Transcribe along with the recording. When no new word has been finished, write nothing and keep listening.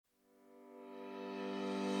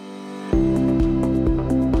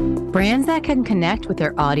Brands that can connect with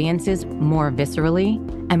their audiences more viscerally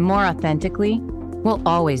and more authentically will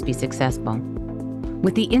always be successful.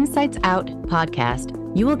 With the Insights Out podcast,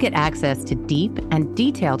 you will get access to deep and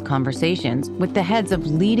detailed conversations with the heads of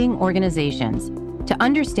leading organizations to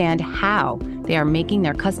understand how they are making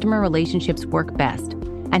their customer relationships work best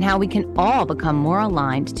and how we can all become more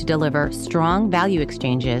aligned to deliver strong value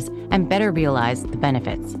exchanges and better realize the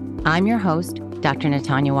benefits. I'm your host, Dr.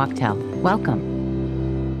 Natanya Wachtel. Welcome.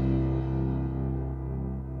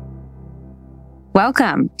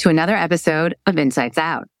 Welcome to another episode of Insights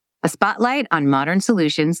Out, a spotlight on modern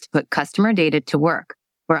solutions to put customer data to work.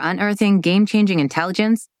 We're unearthing game-changing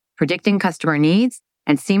intelligence, predicting customer needs,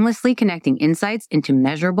 and seamlessly connecting insights into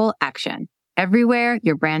measurable action everywhere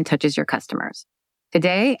your brand touches your customers.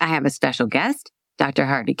 Today, I have a special guest, Dr.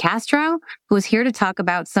 Harvey Castro, who is here to talk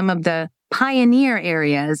about some of the pioneer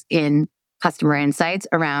areas in customer insights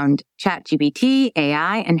around ChatGPT,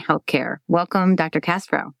 AI, and healthcare. Welcome, Dr.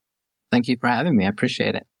 Castro. Thank you for having me. I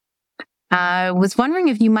appreciate it. I was wondering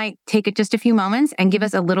if you might take just a few moments and give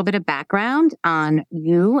us a little bit of background on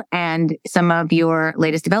you and some of your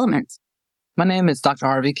latest developments. My name is Dr.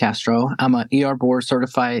 Harvey Castro. I'm an ER board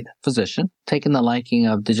certified physician, taking the liking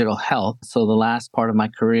of digital health. So the last part of my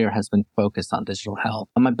career has been focused on digital health.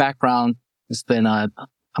 My background has been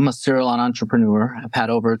I'm a serial entrepreneur. I've had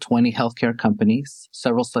over 20 healthcare companies,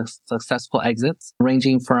 several successful exits,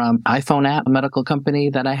 ranging from iPhone app, a medical company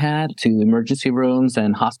that I had, to emergency rooms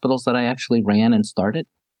and hospitals that I actually ran and started.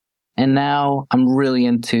 And now I'm really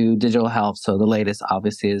into digital health. So the latest,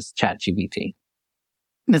 obviously, is ChatGPT.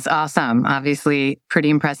 That's awesome. Obviously, pretty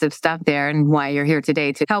impressive stuff there, and why you're here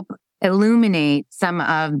today to help illuminate some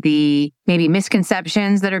of the maybe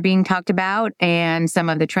misconceptions that are being talked about and some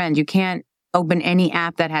of the trends. You can't open any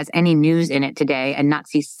app that has any news in it today and not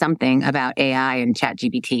see something about AI and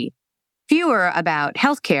ChatGPT. Fewer about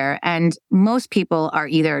healthcare, and most people are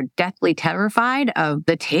either deathly terrified of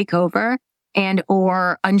the takeover and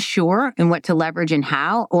or unsure in what to leverage and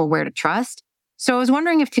how or where to trust. So I was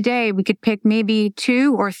wondering if today we could pick maybe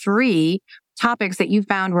 2 or 3 topics that you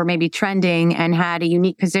found were maybe trending and had a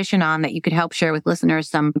unique position on that you could help share with listeners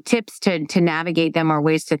some tips to navigate them or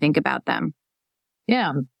ways to think about them.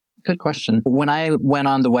 Yeah. Good question. When I went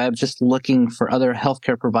on the web just looking for other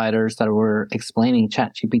healthcare providers that were explaining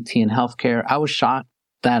ChatGPT in healthcare, I was shocked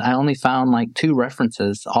that I only found like 2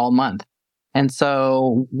 references all month. And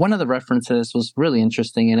so one of the references was really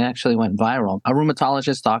interesting and it actually went viral. A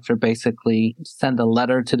rheumatologist doctor basically sent a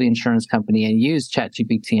letter to the insurance company and used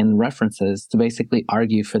ChatGPT and references to basically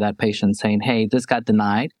argue for that patient, saying, hey, this got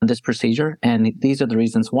denied, this procedure, and these are the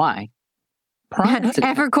reasons why.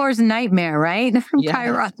 Evercore's nightmare, right?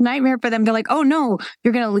 Yeah. Nightmare for them. They're like, oh no,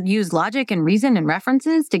 you're going to use logic and reason and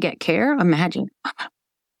references to get care? Imagine.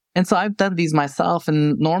 And so I've done these myself.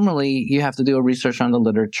 And normally you have to do a research on the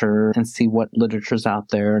literature and see what literature's out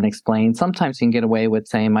there and explain. Sometimes you can get away with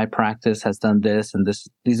saying my practice has done this and this.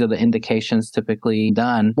 These are the indications typically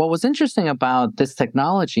done. What was interesting about this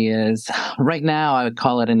technology is right now I would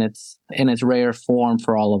call it in its rare form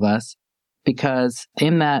for all of us. Because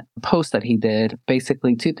in that post that he did,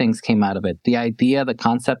 basically 2 things came out of it. The idea, the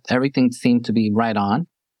concept, everything seemed to be right on.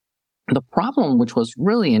 The problem, which was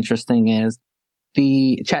really interesting, is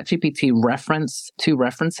the ChatGPT referenced 2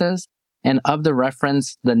 references. And of the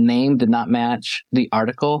reference, the name did not match the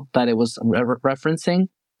article that it was referencing.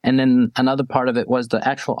 And then another part of it was the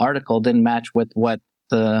actual article didn't match with what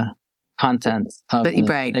the content of the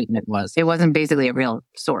statement was. It wasn't basically a real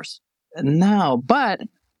source. No, but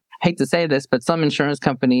hate to say this, but some insurance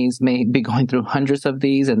companies may be going through hundreds of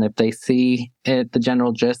these. And if they see it, the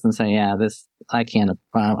general gist and say, yeah, this, I can't,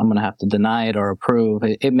 I'm going to have to deny it or approve.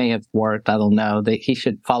 It may have worked. I don't know. He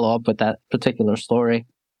should follow up with that particular story.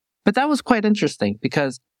 But that was quite interesting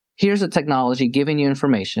because here's a technology giving you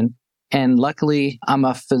information. And luckily, I'm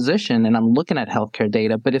a physician and I'm looking at healthcare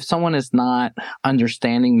data. But if someone is not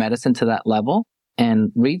understanding medicine to that level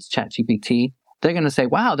and reads ChatGPT, they're going to say,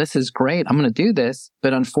 wow, this is great. I'm going to do this.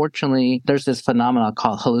 But unfortunately, there's this phenomenon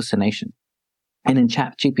called hallucination. And in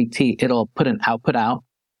ChatGPT, it'll put an output out.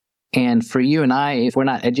 And for you and I, if we're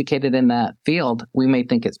not educated in that field, we may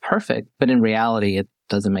think it's perfect. But in reality, it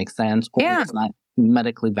doesn't make sense or it's not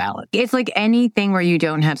medically valid. It's like anything where you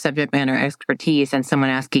don't have subject matter expertise and someone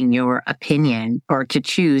asking your opinion or to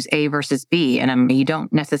choose A versus B. And you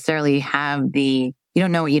don't necessarily have you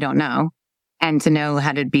don't know what you don't know. And to know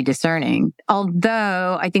how to be discerning.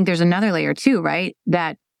 Although I think there's another layer too, right?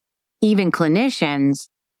 That even clinicians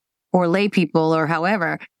or lay people or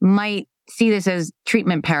however might see this as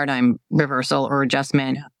treatment paradigm reversal or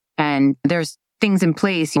adjustment. And there's things in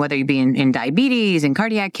place, whether you be in diabetes, in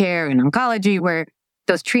cardiac care, in oncology, where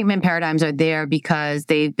those treatment paradigms are there because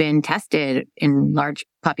they've been tested in large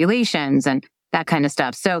populations and that kind of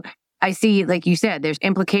stuff. So I see, like you said, there's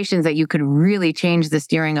implications that you could really change the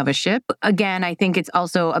steering of a ship. Again, I think it's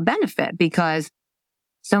also a benefit because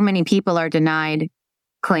so many people are denied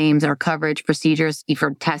claims or coverage procedures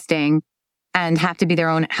for testing and have to be their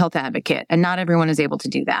own health advocate. And not everyone is able to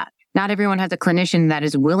do that. Not everyone has a clinician that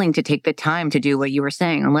is willing to take the time to do what you were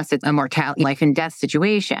saying, unless it's a mortality, life and death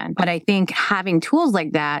situation. But I think having tools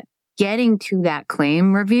like that, getting to that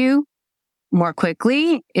claim review more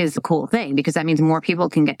quickly is a cool thing because that means more people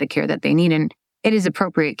can get the care that they need. And it is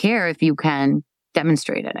appropriate care if you can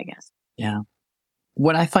demonstrate it, I guess. Yeah.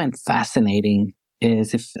 What I find fascinating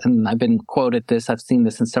is and I've been quoted this, I've seen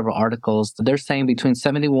this in several articles, they're saying between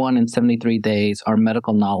 71 and 73 days, our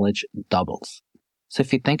medical knowledge doubles. So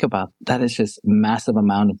if you think about that, is just massive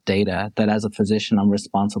amount of data that as a physician, I'm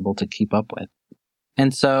responsible to keep up with.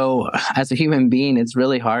 And so as a human being, it's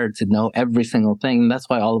really hard to know every single thing. That's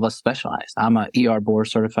why all of us specialize. I'm a ER board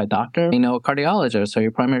certified doctor, a cardiologist or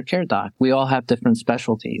your primary care doc. We all have different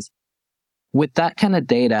specialties. With that kind of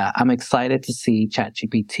data, I'm excited to see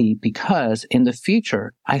ChatGPT because in the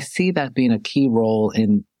future, I see that being a key role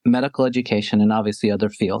in medical education and obviously other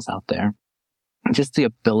fields out there. Just the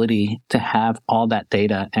ability to have all that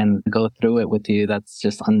data and go through it with you, that's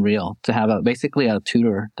just unreal. To have basically a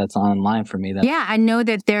tutor that's online for me. Yeah, I know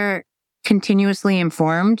that they're continuously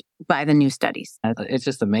informed by the new studies. It's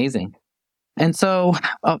just amazing. And so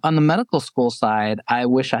on the medical school side, I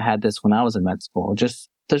wish I had this when I was in med school.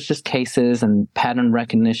 There's just cases and pattern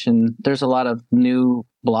recognition. There's a lot of new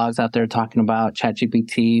blogs out there talking about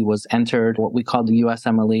ChatGPT was entered. What we call the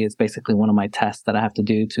USMLE is basically one of my tests that I have to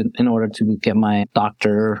do in order to get my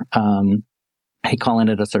doctor, I calling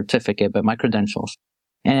it a certificate, but my credentials.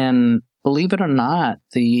 And believe it or not,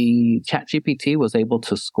 the ChatGPT was able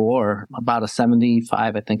to score about a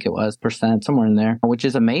 75, I think it was, percent, somewhere in there, which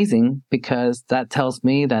is amazing because that tells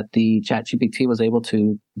me that the ChatGPT was able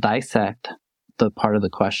to dissect the part of the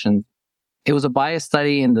question. It was a bias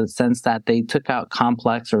study in the sense that they took out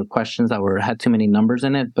complex or questions that had too many numbers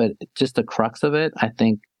in it, but just the crux of it, I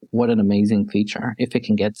think, what an amazing feature if it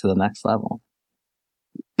can get to the next level.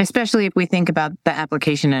 Especially if we think about the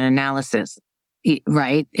application and analysis,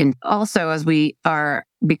 right? And also as we are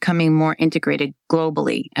becoming more integrated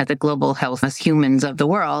globally as a global health as humans of the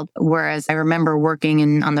world. Whereas I remember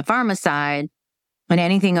working on the pharma side, when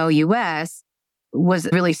anything OUS was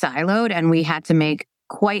really siloed and we had to make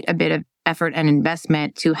quite a bit of effort and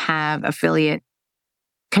investment to have affiliate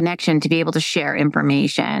connection to be able to share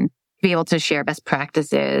information, to be able to share best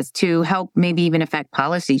practices, to help maybe even affect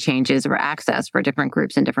policy changes or access for different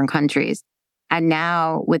groups in different countries. And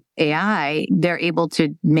now with AI, they're able to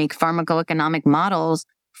make pharmacoeconomic models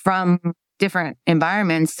from different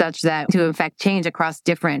environments such that to affect change across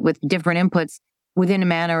with different inputs within a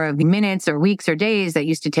matter of minutes or weeks or days that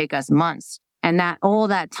used to take us months. And that all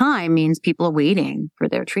that time means people are waiting for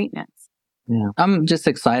their treatments. Yeah, I'm just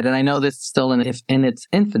excited. I know this is still in its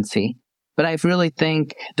infancy, but I really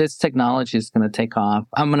think this technology is going to take off.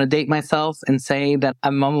 I'm going to date myself and say that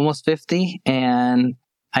I'm almost 50. And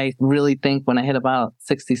I really think when I hit about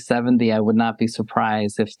 60, 70, I would not be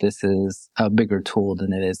surprised if this is a bigger tool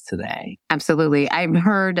than it is today. Absolutely. I've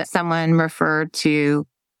heard someone refer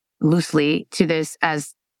loosely to this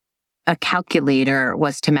as a calculator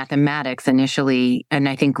was to mathematics initially. And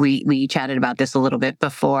I think we chatted about this a little bit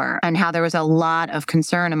before and how there was a lot of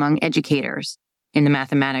concern among educators in the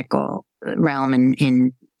mathematical realm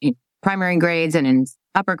in primary grades and in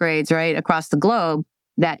upper grades, right, across the globe,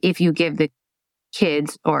 that if you give the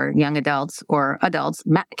kids or young adults or adults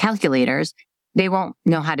calculators, they won't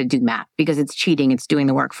know how to do math because it's cheating. It's doing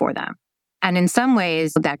the work for them. And in some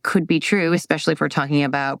ways that could be true, especially if we're talking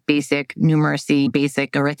about basic numeracy,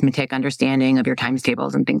 basic arithmetic understanding of your times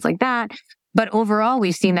tables and things like that. But overall,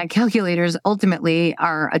 we've seen that calculators ultimately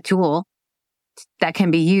are a tool that can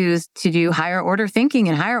be used to do higher order thinking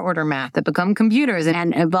and higher order math that become computers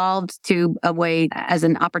and evolved to a way as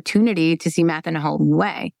an opportunity to see math in a whole new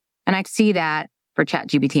way. And I see that for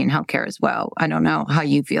ChatGPT in healthcare as well. I don't know how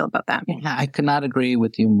you feel about that. Yeah, I could not agree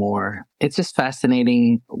with you more. It's just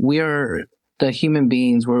fascinating. We're the human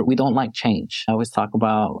beings, we don't like change. I always talk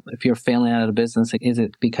about if you're failing out of business, is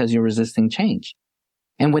it because you're resisting change?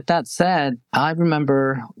 And with that said, I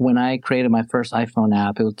remember when I created my first iPhone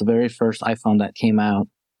app, it was the very first iPhone that came out.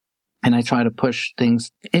 And I tried to push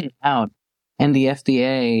things out. And the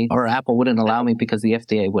FDA or Apple wouldn't allow me because the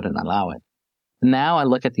FDA wouldn't allow it. Now I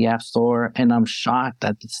look at the App Store and I'm shocked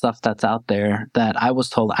at the stuff that's out there that I was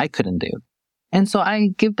told I couldn't do. And so I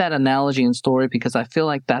give that analogy and story because I feel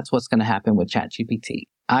like that's what's going to happen with ChatGPT.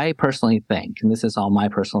 I personally think, and this is all my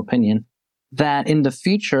personal opinion, that in the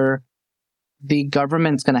future, the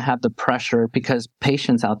government's going to have the pressure because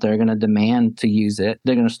patients out there are going to demand to use it.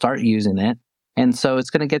 They're going to start using it. And so it's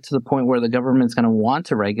going to get to the point where the government's going to want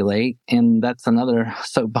to regulate. And that's another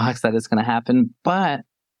soapbox that is going to happen. But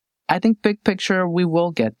I think big picture, we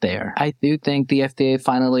will get there. I do think the FDA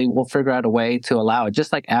finally will figure out a way to allow it,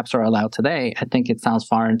 just like apps are allowed today. I think it sounds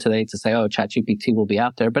foreign today to say, oh, ChatGPT will be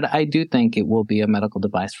out there. But I do think it will be a medical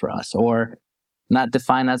device for us, or not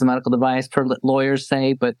defined as a medical device per lawyers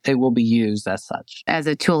say, but it will be used as such. As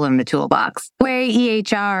a tool in the toolbox. Way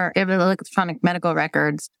EHR, electronic medical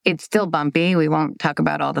records, it's still bumpy. We won't talk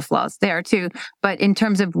about all the flaws there too. But in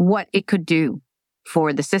terms of what it could do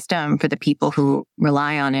for the system, for the people who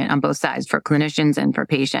rely on it on both sides, for clinicians and for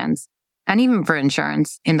patients, and even for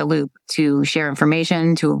insurance in the loop to share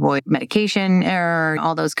information, to avoid medication error,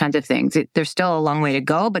 all those kinds of things. There's still a long way to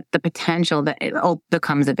go, but the potential that it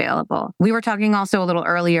becomes available. We were talking also a little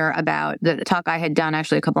earlier about the talk I had done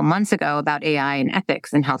actually a couple months ago about AI and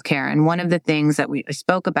ethics in healthcare. And one of the things that we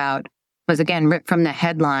spoke about was, again, ripped from the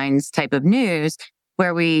headlines type of news,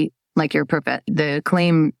 where we, like the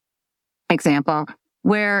claim example,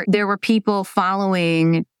 where there were people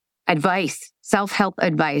following advice, self-help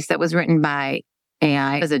advice that was written by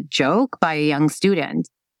AI as a joke by a young student.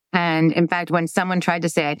 And in fact, when someone tried to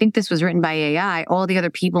say, I think this was written by AI, all the other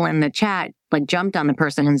people in the chat jumped on the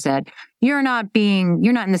person and said, you're not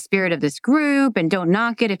in the spirit of this group, and don't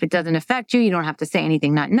knock it if it doesn't affect you. You don't have to say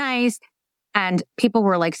anything not nice. And people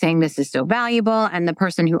were saying this is so valuable. And the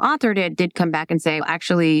person who authored it did come back and say,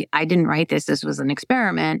 actually, I didn't write this. This was an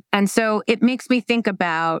experiment. And so it makes me think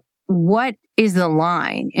about, what is the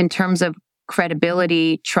line in terms of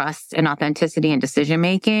credibility, trust, and authenticity and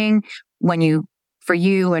decision-making for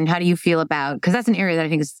you, and how do you feel about, because that's an area that I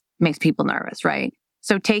think makes people nervous, right?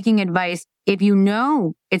 So taking advice, if you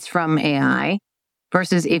know it's from AI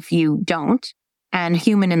versus if you don't, and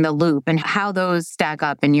human in the loop, and how those stack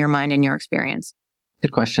up in your mind and your experience.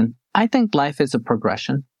 Good question. I think life is a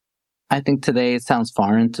progression. I think today it sounds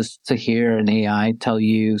foreign to hear an AI tell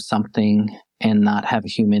you something and not have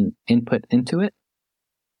human input into it.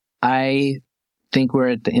 I think we're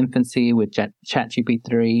at the infancy with ChatGPT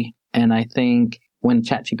 3, and I think when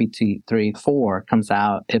ChatGPT 3.4 comes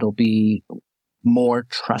out, it'll be more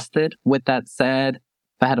trusted. With that said, if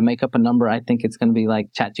I had to make up a number, I think it's going to be like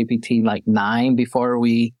ChatGPT 9 before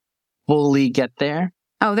we fully get there.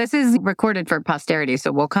 Oh, this is recorded for posterity,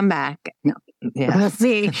 so we'll come back. No. Yeah. We'll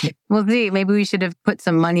see. Maybe we should have put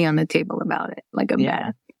some money on the table about it,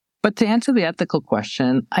 bet. But to answer the ethical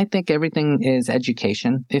question, I think everything is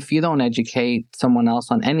education. If you don't educate someone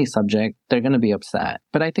else on any subject, they're going to be upset.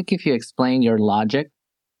 But I think if you explain your logic,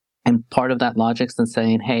 and part of that logic is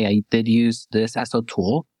saying, hey, I did use this as a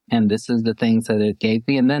tool, and this is the things that it gave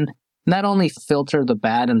me. And then not only filter the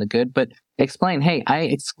bad and the good, but explain, hey, I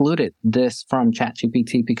excluded this from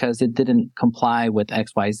ChatGPT because it didn't comply with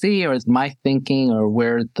XYZ, or is my thinking, or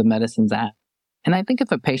where the medicine's at. And I think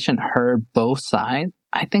if a patient heard both sides,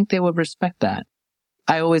 I think they would respect that.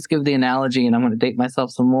 I always give the analogy, and I'm going to date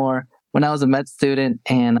myself some more. When I was a med student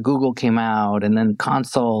and Google came out and then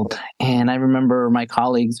Consult, and I remember my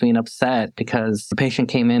colleagues being upset because the patient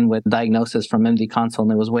came in with diagnosis from MD Consult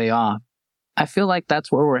and it was way off. I feel like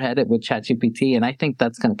that's where we're headed with ChatGPT, and I think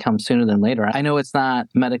that's going to come sooner than later. I know it's not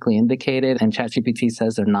medically indicated, and ChatGPT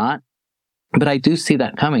says they're not, but I do see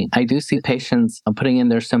that coming. I do see patients putting in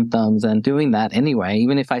their symptoms and doing that anyway.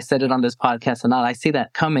 Even if I said it on this podcast or not, I see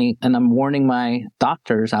that coming, and I'm warning my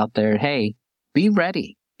doctors out there, hey, be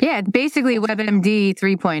ready. Yeah, it's basically WebMD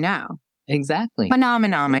 3.0. Exactly.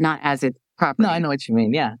 Phenomenon, not as it's proper. No, I know what you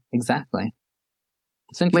mean. Yeah, exactly.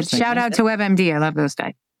 It's interesting. But shout out to WebMD. I love those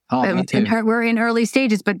guys. Oh, me too. We're in early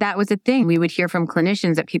stages, but that was a thing. We would hear from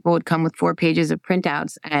clinicians that people would come with 4 pages of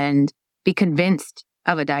printouts and be convinced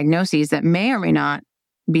of a diagnosis that may or may not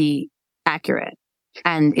be accurate.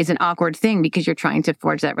 And it's an awkward thing because you're trying to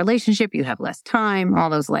forge that relationship. You have less time, all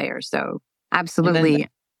those layers. So absolutely.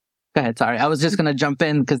 Go ahead. Sorry. I was just going to jump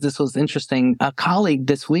in because this was interesting. A colleague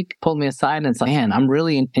this week pulled me aside and said, man, I'm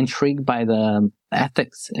really intrigued by the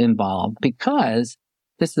ethics involved, because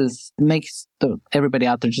makes everybody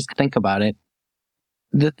out there just think about it.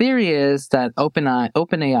 The theory is that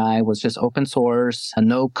OpenAI was just open source and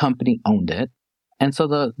no company owned it. And so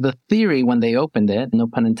the theory when they opened it, no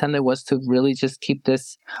pun intended, was to really just keep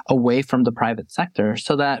this away from the private sector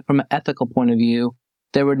so that from an ethical point of view,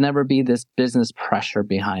 there would never be this business pressure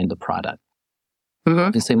behind the product.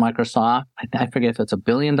 Obviously, Microsoft, I forget if it's $1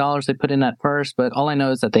 billion they put in at first, but all I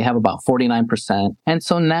know is that they have about 49%. And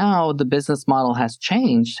so now the business model has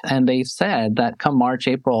changed, and they've said that come March,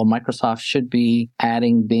 April, Microsoft should be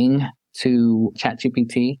adding Bing to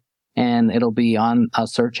ChatGPT, and it'll be on a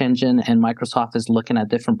search engine. And Microsoft is looking at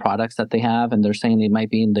different products that they have, and they're saying they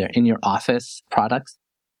might be in your Office products.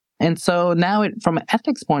 And so now, from an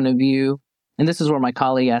ethics point of view, and this is where my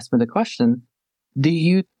colleague asked me the question, do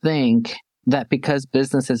you think that because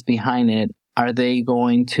business is behind it, are they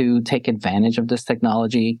going to take advantage of this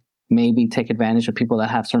technology, maybe take advantage of people that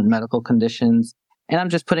have certain medical conditions? And I'm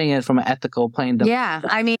just putting it from an ethical plane. Yeah.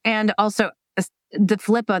 I mean, and also the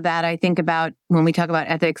flip of that, I think about when we talk about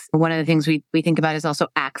ethics, one of the things we think about is also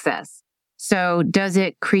access. So does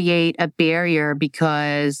it create a barrier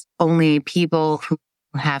because only people who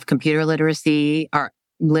have computer literacy or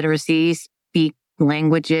literacy speak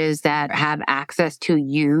languages that have access to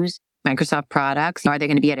use Microsoft products? Are they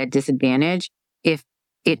going to be at a disadvantage if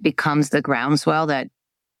it becomes the groundswell that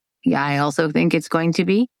I also think it's going to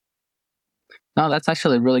be? No, that's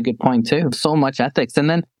actually a really good point too. So much ethics. And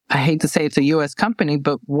then I hate to say it's a U.S. company,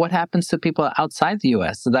 but what happens to people outside the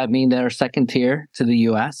U.S.? Does that mean they're second tier to the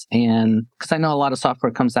U.S.? And because I know a lot of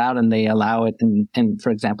software comes out and they allow it in, for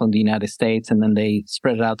example, in the United States, and then they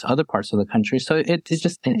spread it out to other parts of the country. So it's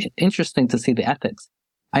just interesting to see the ethics.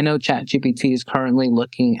 I know ChatGPT is currently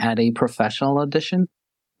looking at a professional edition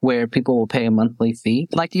where people will pay a monthly fee.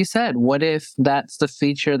 Like you said, what if that's the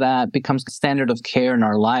feature that becomes the standard of care in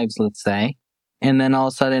our lives, let's say, and then all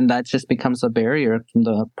of a sudden that just becomes a barrier from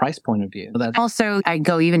the price point of view? Also, I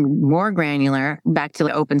go even more granular back to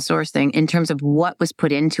the open source thing in terms of what was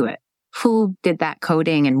put into it. Who did that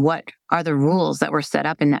coding and what are the rules that were set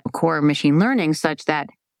up in that core machine learning such that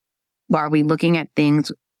are we looking at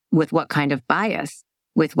things with what kind of bias?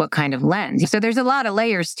 With what kind of lens. So there's a lot of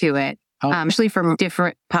layers to it, especially from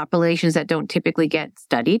different populations that don't typically get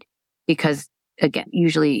studied because, again,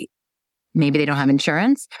 usually maybe they don't have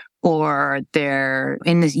insurance or they're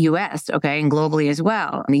in the U.S., okay, and globally as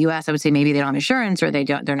well. In the U.S., I would say maybe they don't have insurance or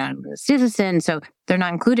they're not a citizen, so they're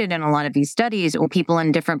not included in a lot of these studies, or people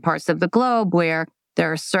in different parts of the globe where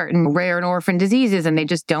there are certain rare and orphan diseases and they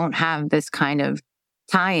just don't have this kind of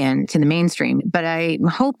tie-in to the mainstream. But I'm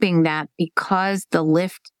hoping that because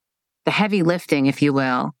the heavy lifting, if you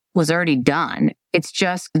will, was already done, it's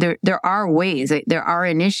just there are ways, there are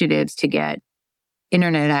initiatives to get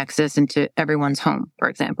internet access into everyone's home, for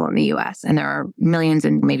example, in the US. And there are millions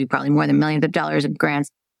and maybe probably more than millions of dollars of grants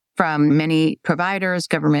from many providers,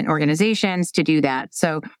 government organizations to do that.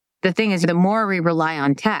 So the thing is, the more we rely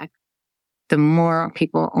on tech, the more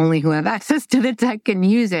people only who have access to the tech can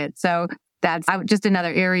use it. So that's just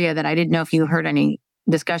another area that I didn't know if you heard any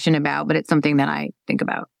discussion about, but it's something that I think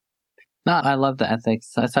about. No, I love the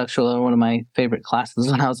ethics. That's actually one of my favorite classes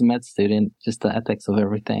when I was a med student, just the ethics of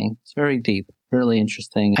everything. It's very deep, really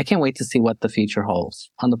interesting. I can't wait to see what the future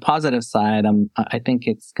holds. On the positive side, I think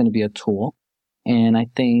it's going to be a tool. And I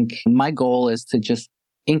think my goal is to just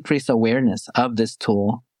increase awareness of this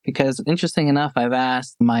tool. Because interesting enough, I've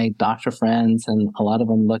asked my doctor friends and a lot of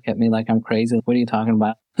them look at me like I'm crazy. What are you talking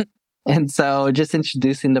about? And so just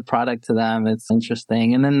introducing the product to them, it's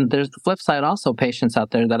interesting. And then there's the flip side also, patients out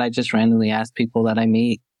there that I just randomly ask people that I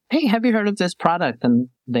meet, hey, have you heard of this product? And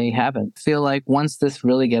they haven't. I feel like once this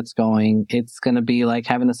really gets going, it's going to be like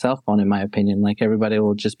having a cell phone, in my opinion. Like everybody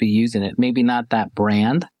will just be using it. Maybe not that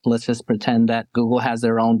brand. Let's just pretend that Google has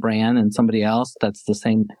their own brand and somebody else that's the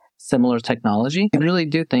same similar technology. I really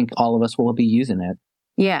do think all of us will be using it.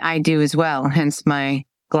 Yeah, I do as well. Hence my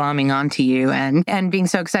glomming onto you and being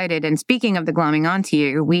so excited. And speaking of the glomming onto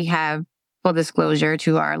you, we have, full disclosure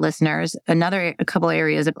to our listeners, a couple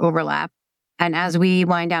areas of overlap. And as we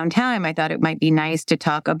wind down time, I thought it might be nice to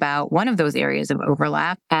talk about one of those areas of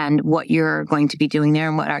overlap and what you're going to be doing there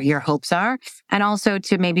and what your hopes are. And also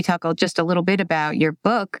to maybe talk just a little bit about your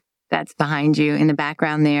book that's behind you in the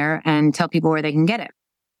background there and tell people where they can get it.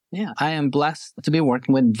 Yeah, I am blessed to be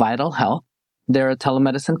working with Vital Health. They're a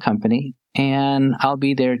telemedicine company, and I'll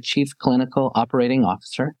be their Chief Clinical Operating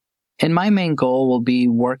Officer. And my main goal will be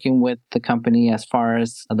working with the company as far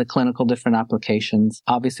as the clinical different applications.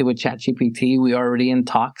 Obviously, with ChatGPT, we are already in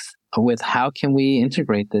talks with how can we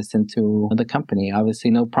integrate this into the company.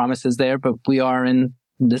 Obviously, no promises there, but we are in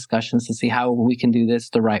discussions to see how we can do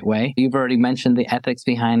this the right way. You've already mentioned the ethics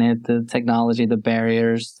behind it, the technology, the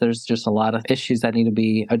barriers. There's just a lot of issues that need to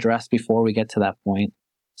be addressed before we get to that point.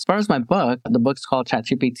 As far as my book, the book's called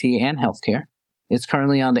ChatGPT and Healthcare. It's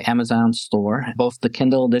currently on the Amazon store, both the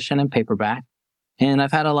Kindle edition and paperback. And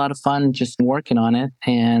I've had a lot of fun just working on it.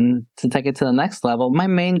 And to take it to the next level, my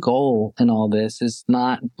main goal in all this is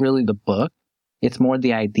not really the book. It's more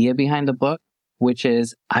the idea behind the book, which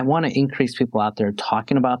is I want to increase people out there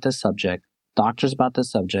talking about this subject, doctors about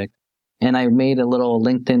this subject. And I made a little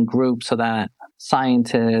LinkedIn group so that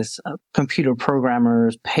scientists, computer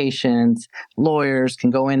programmers, patients, lawyers can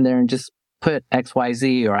go in there and just put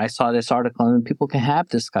XYZ, or I saw this article, and people can have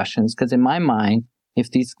discussions. Because in my mind, if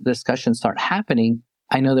these discussions start happening,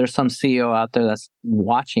 I know there's some CEO out there that's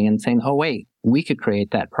watching and saying, oh, wait, we could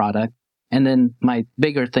create that product. And then my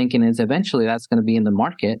bigger thinking is eventually that's going to be in the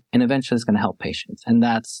market, and eventually it's going to help patients. And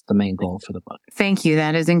that's the main goal for the book. Thank you.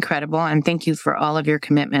 That is incredible. And thank you for all of your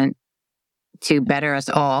commitment to better us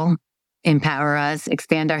all, empower us,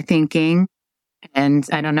 expand our thinking. And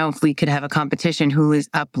I don't know if we could have a competition who is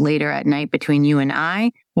up later at night between you and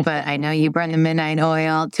I, but I know you burn the midnight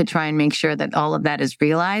oil to try and make sure that all of that is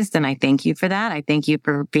realized. And I thank you for that. I thank you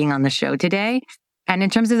for being on the show today. And in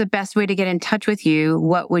terms of the best way to get in touch with you,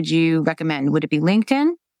 what would you recommend? Would it be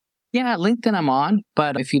LinkedIn? Yeah, LinkedIn I'm on.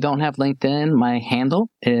 But if you don't have LinkedIn, my handle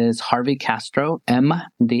is Harvey Castro,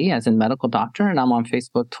 MD, as in medical doctor. And I'm on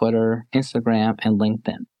Facebook, Twitter, Instagram, and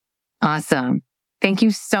LinkedIn. Awesome. Thank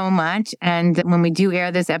you so much. And when we do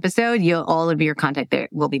air this episode, all of your contact there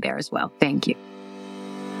will be there as well. Thank you.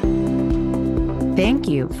 Thank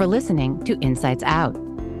you for listening to Insights Out.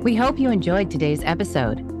 We hope you enjoyed today's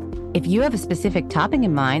episode. If you have a specific topic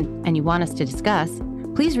in mind and you want us to discuss,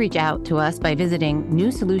 please reach out to us by visiting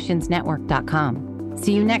newsolutionsnetwork.com.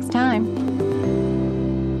 See you next time.